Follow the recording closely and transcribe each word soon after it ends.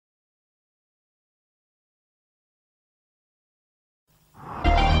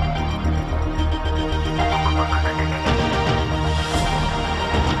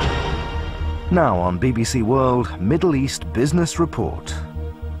Now on BBC World Middle East Business Report.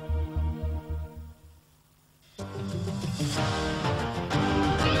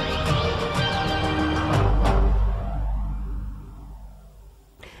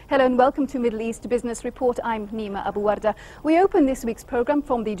 Hello and welcome to Middle East Business Report. I'm Nima-Abu-Wardeh. We open this week's programme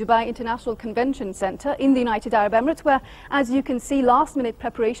from the Dubai International Convention Centre in the United Arab Emirates, where, as you can see, last-minute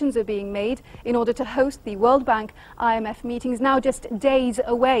preparations are being made in order to host the World Bank IMF meetings, now just days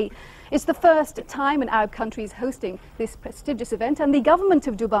away. It's the first time an Arab country is hosting this prestigious event, and the government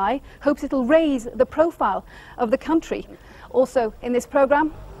of Dubai hopes it'll raise the profile of the country. Also in this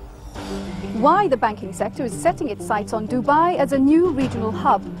programme, why the banking sector is setting its sights on Dubai as a new regional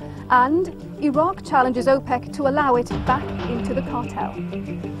hub, and Iraq challenges OPEC to allow it back into the cartel.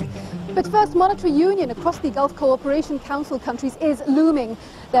 But first, monetary union across the Gulf Cooperation Council countries is looming.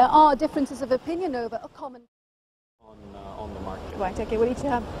 There are differences of opinion over a common on the market. Right, okay, well,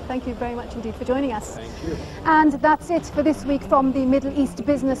 thank you very much indeed for joining us. Thank you. And that's it for this week from the Middle East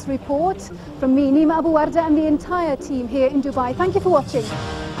Business Report. From me, Nima-Abu-Wardeh, and the entire team here in Dubai. Thank you for watching,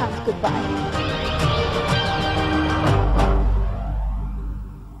 and goodbye.